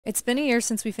It's been a year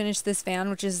since we finished this van,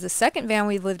 which is the second van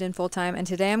we've lived in full time, and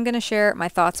today I'm going to share my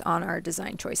thoughts on our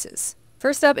design choices.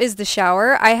 First up is the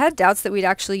shower. I had doubts that we'd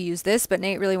actually use this, but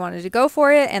Nate really wanted to go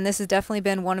for it, and this has definitely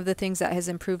been one of the things that has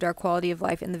improved our quality of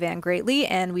life in the van greatly,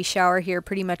 and we shower here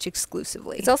pretty much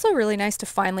exclusively. It's also really nice to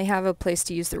finally have a place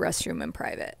to use the restroom in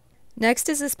private. Next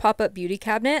is this pop-up beauty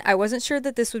cabinet. I wasn't sure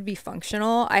that this would be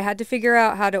functional. I had to figure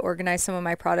out how to organize some of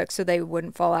my products so they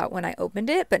wouldn't fall out when I opened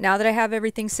it, but now that I have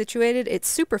everything situated, it's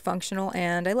super functional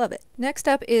and I love it. Next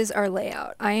up is our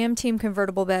layout. I am team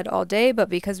convertible bed all day, but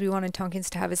because we wanted Tonkins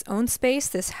to have his own space,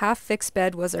 this half-fixed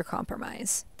bed was our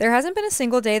compromise. There hasn't been a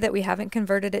single day that we haven't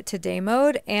converted it to day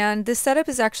mode, and this setup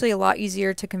is actually a lot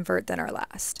easier to convert than our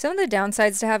last. Some of the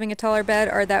downsides to having a taller bed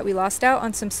are that we lost out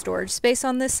on some storage space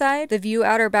on this side. The view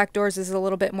out our back doors is a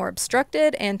little bit more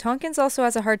obstructed, and Tonkins also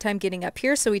has a hard time getting up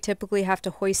here, so we typically have to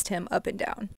hoist him up and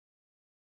down.